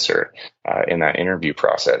good answer in that interview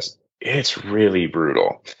process, it's really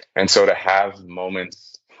brutal. And so to have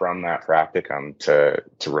moments from that practicum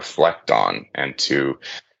to reflect on and to,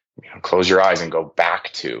 you know, close your eyes and go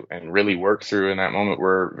back to and really work through in that moment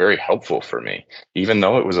were very helpful for me. Even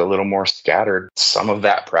though it was a little more scattered, some of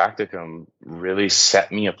that practicum really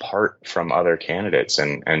set me apart from other candidates.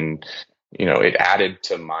 And you know, it added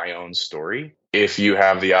to my own story. If you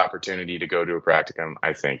have the opportunity to go to a practicum,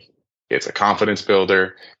 I think it's a confidence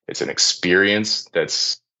builder. It's an experience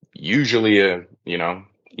that's usually you know,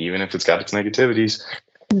 even if it's got its negativities,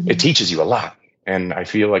 it teaches you a lot. And I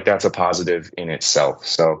feel like that's a positive in itself.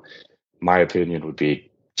 So my opinion would be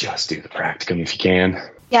just do the practicum if you can.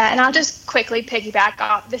 Yeah, and I'll just quickly piggyback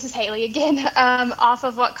off. This is Haley again, off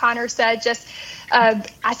of what Connor said. Just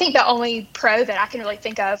I think the only pro that I can really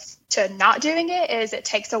think of to not doing it is it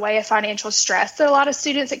takes away a financial stress that a lot of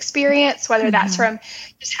students experience, whether that's from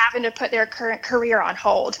just having to put their current career on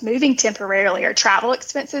hold, moving temporarily, or travel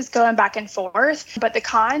expenses going back and forth. But the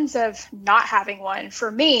cons of not having one, for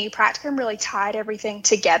me, Practicum really tied everything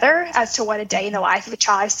together as to what a day in the life of a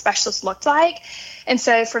child life specialist looked like. And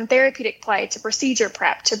so from therapeutic play to procedure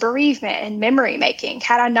prep to bereavement and memory making,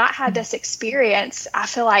 had I not had this experience, I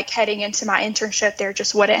feel like heading into my internship, there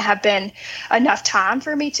just wouldn't have been enough time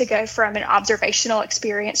for me to go from an observational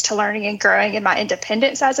experience to learning and growing in my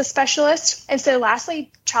independence as a specialist. And so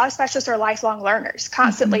lastly, child life specialists are lifelong learners,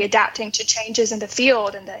 constantly adapting to changes in the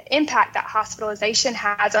field and the impact that hospitalization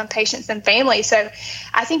has on patients and families. So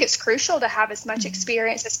I think it's crucial to have as much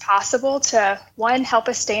experience as possible to, one, help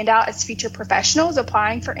us stand out as future professionals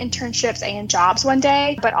applying for internships and jobs one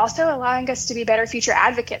day, but also allowing us to be better future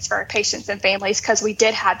advocates for our patients and families because we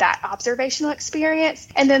did have that observational experience.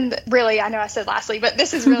 And then really, I know I said lastly, but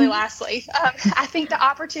this is really lastly, I think the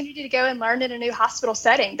opportunity to go and learn in a new hospital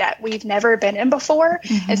setting that we've never been in before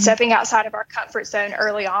and stepping outside of our comfort zone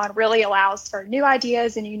early on really allows for new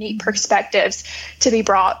ideas and unique perspectives to be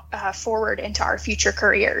brought forward into our future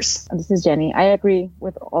careers. This is Jenny. I agree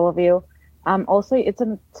with all of you. Also, it's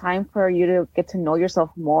a time for you to get to know yourself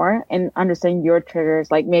more and understand your triggers,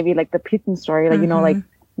 like maybe like the puking story, like, you know, like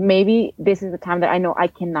maybe this is the time that I know I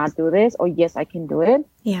cannot do this, or yes, I can do it.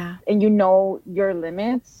 Yeah. And you know your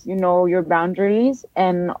limits, you know your boundaries,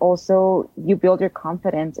 and also you build your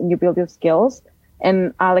confidence and you build your skills.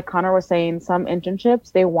 And like Connor was saying, some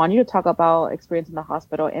internships, they want you to talk about experience in the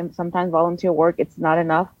hospital, and sometimes volunteer work, it's not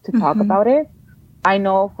enough to talk about it. I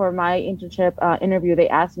know for my internship interview, they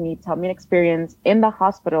asked me, tell me an experience in the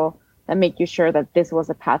hospital that make you sure that this was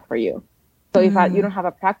a path for you. So if you don't have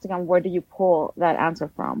a practicum, where do you pull that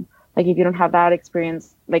answer from? Like if you don't have that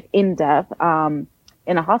experience, like in depth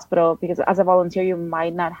in a hospital, because as a volunteer, you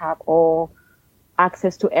might not have all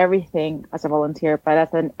access to everything as a volunteer, but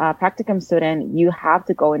as a practicum student, you have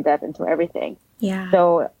to go in depth into everything. Yeah.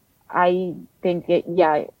 So I think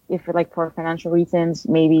if like for financial reasons,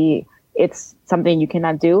 maybe it's something you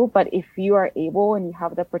cannot do, but if you are able and you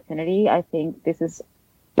have the opportunity, I think this is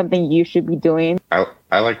something you should be doing.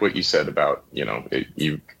 I like what you said about,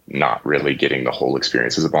 you not really getting the whole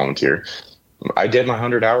experience as a volunteer. I did my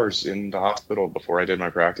 100 hours in the hospital before I did my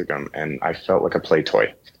practicum, and I felt like a play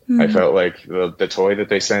toy. I felt like the toy that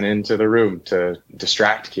they sent into the room to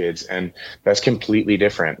distract kids. And that's completely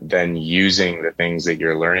different than using the things that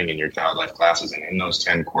you're learning in your child life classes. And in those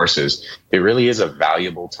 10 courses, it really is a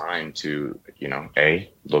valuable time to,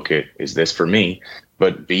 A, look at, is this for me?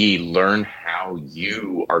 But B, learn how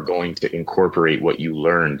you are going to incorporate what you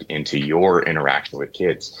learned into your interaction with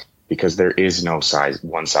kids. Because there is no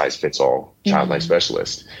one size fits all child life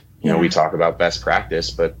specialist. We talk about best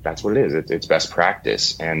practice, but that's what it is. It's best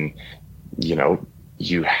practice. And,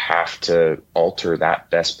 you have to alter that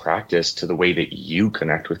best practice to the way that you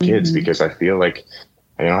connect with kids. Because I feel like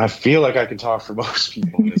I can talk for most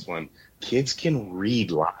people in this one. Kids can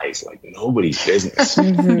read lies like nobody's business.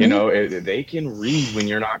 They can read when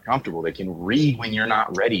you're not comfortable. They can read when you're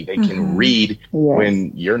not ready. They can read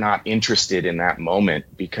when you're not interested in that moment,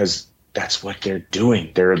 because that's what they're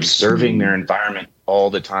doing. They're observing their environment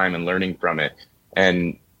all the time and learning from it.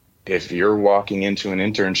 And if you're walking into an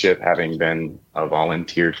internship having been a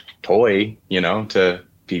volunteer toy, to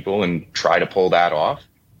people and try to pull that off,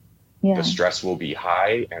 the stress will be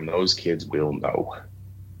high and those kids will know.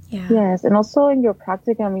 Yeah. Yes, and also in your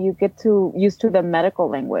practicum, you get to used to the medical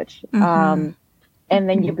language, and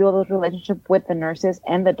then you build a relationship with the nurses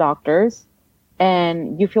and the doctors,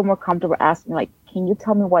 and you feel more comfortable asking, like, can you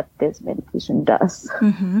tell me what this medication does?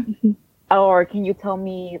 Or can you tell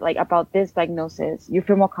me like about this diagnosis? You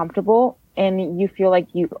feel more comfortable and you feel like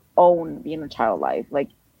you own being a child life. Like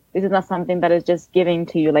this is not something that is just giving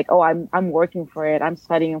to you like, oh, I'm working for it, I'm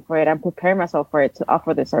studying for it, I'm preparing myself for it to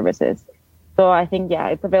offer the services. So I think,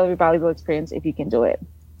 it's a very valuable experience if you can do it.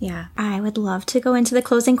 Yeah, I would love to go into the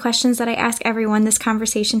closing questions that I ask everyone. This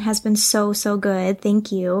conversation has been so, so good.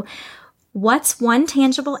 Thank you. What's one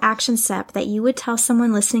tangible action step that you would tell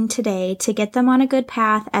someone listening today to get them on a good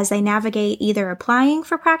path as they navigate either applying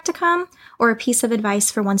for practicum or a piece of advice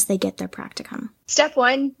for once they get their practicum? Step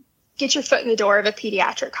one, get your foot in the door of a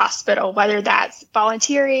pediatric hospital, whether that's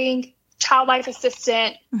volunteering, child life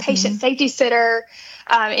assistant, patient safety sitter,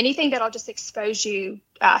 anything that'll just expose you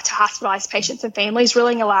to hospitalized patients and families,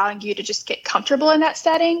 really allowing you to just get comfortable in that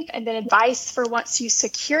setting. And then advice for once you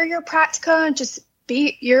secure your practicum, just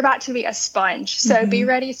you're about to be a sponge. So be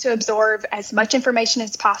ready to absorb as much information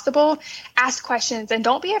as possible, ask questions, and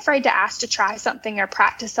don't be afraid to ask to try something or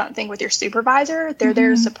practice something with your supervisor. They're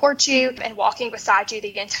there to support you and walking beside you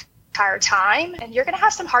the entire time. And you're going to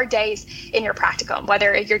have some hard days in your practicum,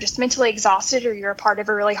 whether you're just mentally exhausted or you're a part of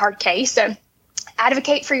a really hard case. So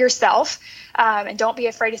advocate for yourself, and don't be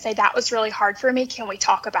afraid to say, that was really hard for me. Can we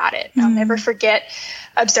talk about it? I'll never forget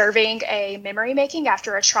observing a memory making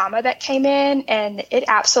after a trauma that came in, and it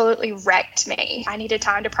absolutely wrecked me. I needed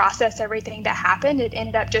time to process everything that happened. It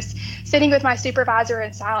ended up just sitting with my supervisor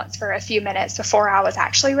in silence for a few minutes before I was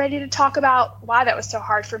actually ready to talk about why that was so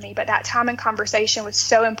hard for me. But that time and conversation was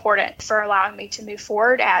so important for allowing me to move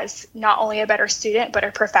forward as not only a better student, but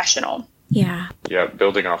a professional. Yeah. Yeah.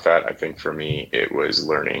 Building off that, I think for me, it was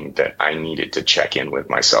learning that I needed to check in with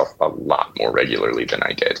myself a lot more regularly than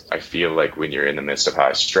I did. I feel like when you're in the midst of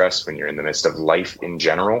high stress, when you're in the midst of life in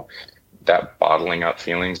general, that bottling up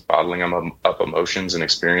feelings, bottling up emotions and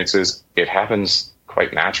experiences, it happens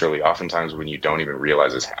quite naturally, oftentimes when you don't even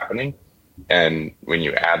realize it's happening. And when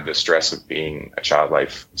you add the stress of being a child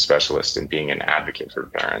life specialist and being an advocate for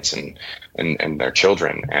parents and their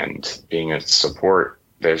children and being a support,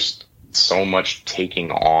 there's so much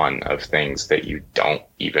taking on of things that you don't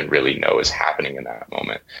even really know is happening in that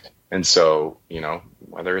moment. And so,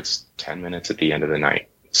 whether it's 10 minutes at the end of the night,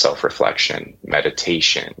 self-reflection,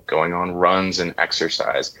 meditation, going on runs and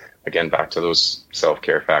exercise, again, back to those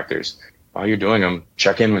self-care factors, while you're doing them,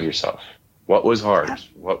 check in with yourself. What was hard?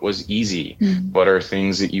 What was easy? What are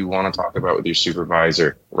things that you want to talk about with your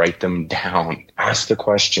supervisor? Write them down. Ask the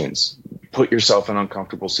questions. Put yourself in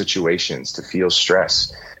uncomfortable situations to feel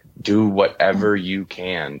stress. Do whatever you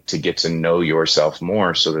can to get to know yourself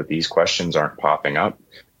more so that these questions aren't popping up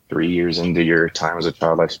 3 years into your time as a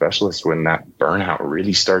child life specialist when that burnout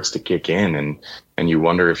really starts to kick in and you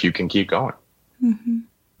wonder if you can keep going.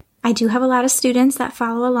 I do have a lot of students that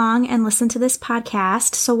follow along and listen to this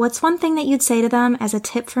podcast. So what's one thing that you'd say to them as a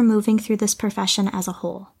tip for moving through this profession as a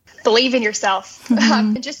whole? Believe in yourself.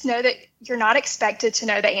 And just know that you're not expected to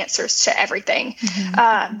know the answers to everything.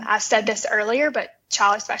 I said this earlier, but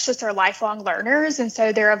child life specialists are lifelong learners. And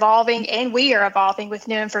so they're evolving, and we are evolving with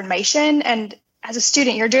new information. And as a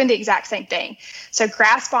student, you're doing the exact same thing. So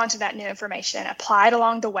grasp onto that new information, apply it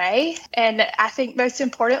along the way. And I think most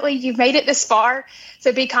importantly, you've made it this far.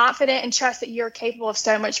 So be confident and trust that you're capable of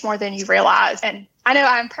so much more than you realize. And I know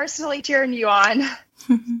I'm personally cheering you on.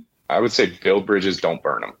 I would say build bridges, don't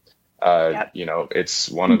burn them. It's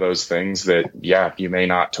one of those things that, you may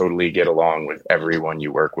not totally get along with everyone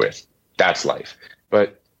you work with. That's life.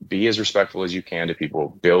 But be as respectful as you can to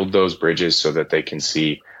people. Build those bridges so that they can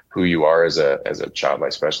see who you are as a child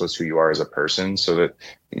life specialist, who you are as a person, so that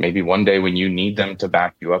maybe one day when you need them to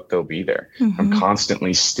back you up, they'll be there. I'm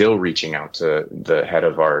constantly still reaching out to the head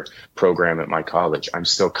of our program at my college. I'm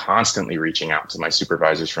still constantly reaching out to my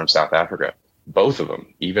supervisors from South Africa, both of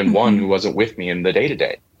them, even one who wasn't with me in the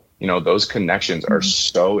day-to-day. Those connections are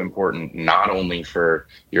so important, not only for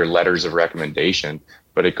your letters of recommendation,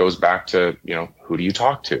 but it goes back to, who do you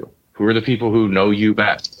talk to? Who are the people who know you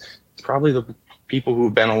best? It's probably the people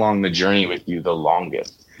who've been along the journey with you the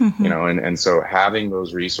longest, and so having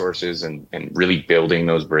those resources and really building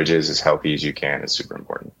those bridges as healthy as you can is super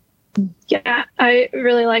important. Yeah, I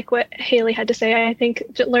really like what Haley had to say. I think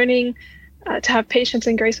learning to have patience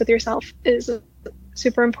and grace with yourself is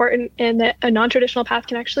super important, and that a non-traditional path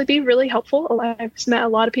can actually be really helpful. I've met a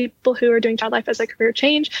lot of people who are doing child life as a career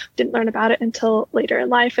change, didn't learn about it until later in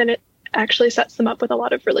life, and it actually sets them up with a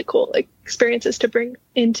lot of really cool experiences to bring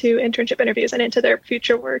into internship interviews and into their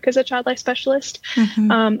future work as a child life specialist.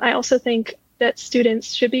 I also think that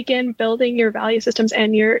students should begin building your value systems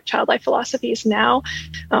and your child life philosophies now.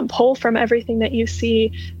 Pull from everything that you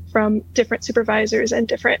see from different supervisors and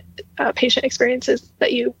different patient experiences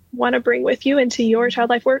that you want to bring with you into your child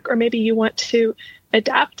life work, or maybe you want to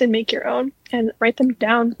adapt and make your own, and write them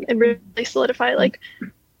down and really solidify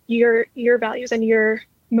your values and your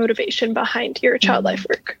motivation behind your child life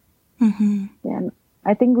work. Yeah,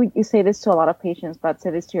 I think you say this to a lot of patients, but say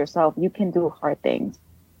this to yourself: you can do hard things,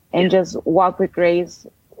 and just walk with grace,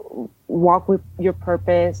 walk with your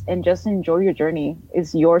purpose, and just enjoy your journey.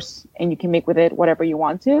 It's yours, and you can make with it whatever you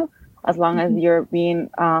want to, as long as you're being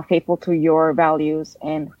faithful to your values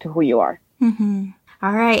and to who you are.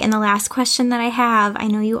 All right. And the last question that I have, I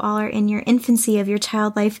know you all are in your infancy of your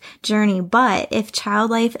child life journey, but if child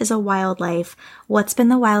life is a wildlife, what's been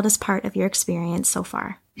the wildest part of your experience so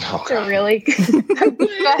far? That's a really good. Go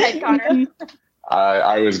ahead, Connor.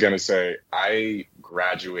 I was going to say, I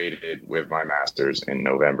graduated with my master's in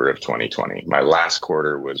November of 2020. My last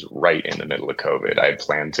quarter was right in the middle of COVID. I had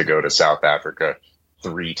planned to go to South Africa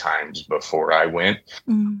 3 times before I went.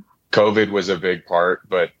 Mm. COVID was a big part,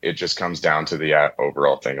 but it just comes down to the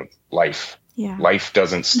overall thing of life. Yeah. Life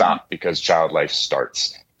doesn't stop because child life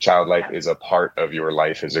starts. Child life is a part of your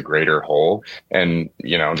life as a greater whole. And,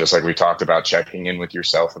 just like we talked about, checking in with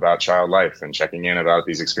yourself about child life and checking in about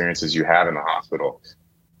these experiences you have in the hospital.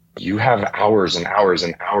 You have hours and hours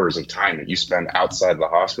and hours of time that you spend outside the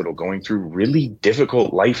hospital going through really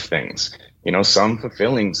difficult life things, some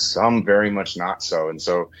fulfilling, some very much not so. And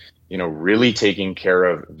so, really taking care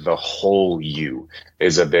of the whole you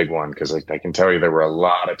is a big one, because I can tell you there were a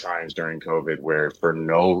lot of times during COVID where, for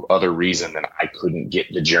no other reason than I couldn't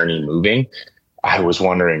get the journey moving, I was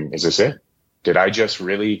wondering, is this it? Did I just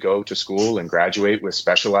really go to school and graduate with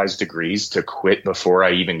specialized degrees to quit before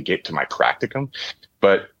I even get to my practicum?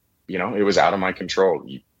 But it was out of my control.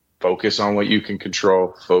 You focus on what you can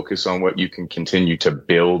control, focus on what you can continue to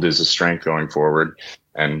build as a strength going forward.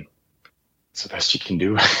 And it's the best you can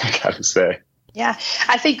do, I gotta say. Yeah,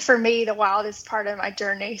 I think for me, the wildest part of my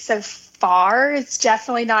journey so far, it's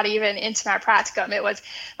definitely not even into my practicum. It was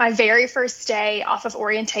my very first day off of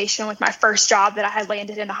orientation with my first job that I had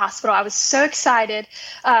landed in the hospital. I was so excited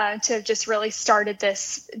to have just really started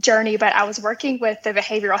this journey, but I was working with the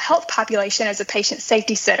behavioral health population as a patient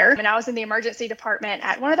safety sitter. And I was in the emergency department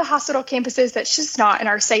at one of the hospital campuses that's just not in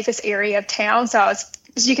our safest area of town. So I was,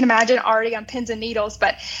 as you can imagine, already on pins and needles,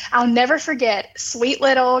 but I'll never forget sweet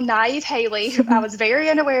little naive Haley. I was very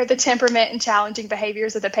unaware of the temperament and challenging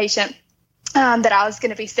behaviors of the patient that I was going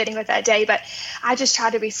to be sitting with that day. But I just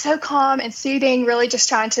tried to be so calm and soothing, really just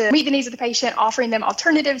trying to meet the needs of the patient, offering them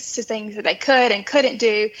alternatives to things that they could and couldn't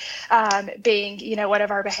do, being, one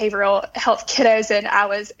of our behavioral health kiddos. And I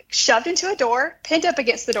was shoved into a door, pinned up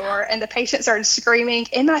against the door, and the patient started screaming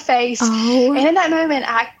in my face. Oh. And in that moment,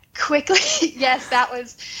 I quickly, yes,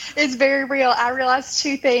 it's very real. I realized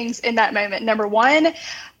 2 things in that moment. Number 1,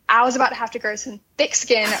 I was about to have to grow some thick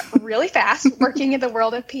skin really fast working in the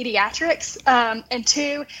world of pediatrics. And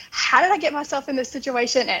 2, how did I get myself in this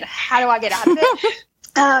situation and how do I get out of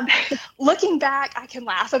it? Looking back, I can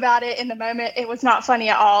laugh about it. In the moment, it was not funny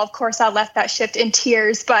at all. Of course, I left that shift in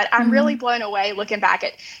tears, but I'm really blown away looking back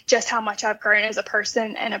at just how much I've grown as a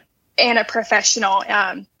person and a professional.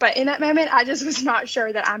 But in that moment, I just was not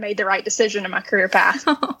sure that I made the right decision in my career path.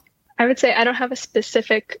 I would say I don't have a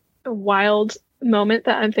specific wild moment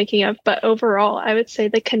that I'm thinking of, but overall, I would say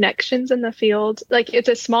the connections in the field, like it's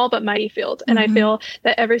a small but mighty field. And I feel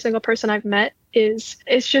that every single person I've met it's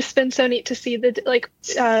just been so neat to see there's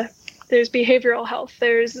behavioral health,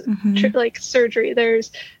 there's surgery,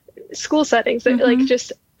 there's school settings, like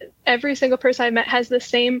just every single person I met has the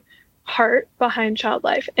same heart behind child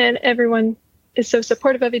life, and everyone is so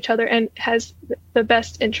supportive of each other and has the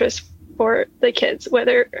best interest for the kids,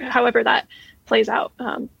 however that plays out,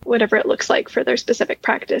 whatever it looks like for their specific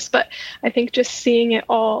practice. But I think just seeing it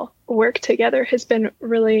all work together has been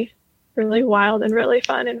really, really wild and really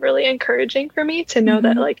fun and really encouraging for me to know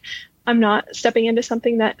that I'm not stepping into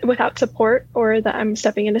something that without support, or that I'm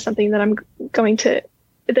stepping into something that I'm going to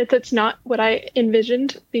that's not what I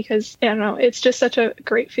envisioned, because I don't know, it's just such a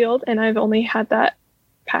great field, and I've only had that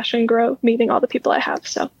passion grow meeting all the people I have.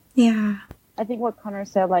 So yeah, I think what Connor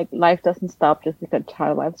said, life doesn't stop just because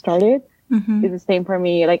child life started. Is the same for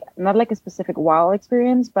me. Not a specific wild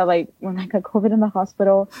experience, but when I got COVID in the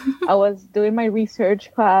hospital, I was doing my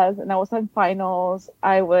research class and I was on finals.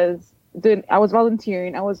 I was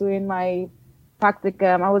volunteering. I was doing my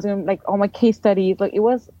practicum. I was doing all my case studies. It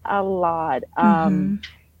was a lot. And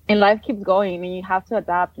life keeps going, and you have to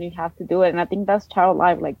adapt and you have to do it. And I think that's child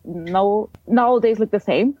life. No all days look the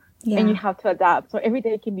same. Yeah. And you have to adapt. So every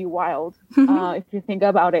day can be wild, if you think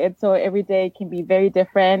about it. So every day can be very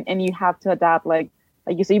different, and you have to adapt. Like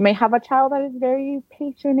you said, you may have a child that is very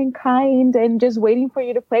patient and kind and just waiting for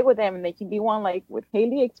you to play with them. And they can be one with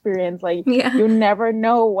Haley experience. You never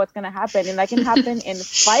know what's going to happen. And that can happen in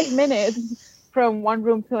 5 minutes from one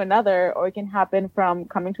room to another, or it can happen from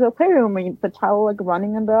coming to a playroom and the child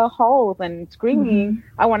running in the halls and screaming,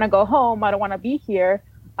 I want to go home. I don't want to be here.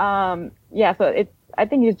 So I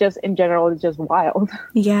think it's just, in general, it's just wild.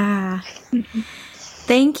 Yeah.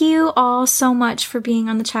 Thank you all so much for being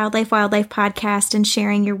on the Child Life Wildlife podcast and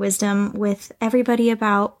sharing your wisdom with everybody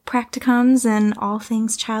about practicums and all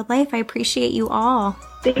things child life. I appreciate you all.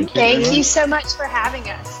 Thank you so much for having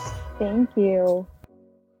us. Thank you.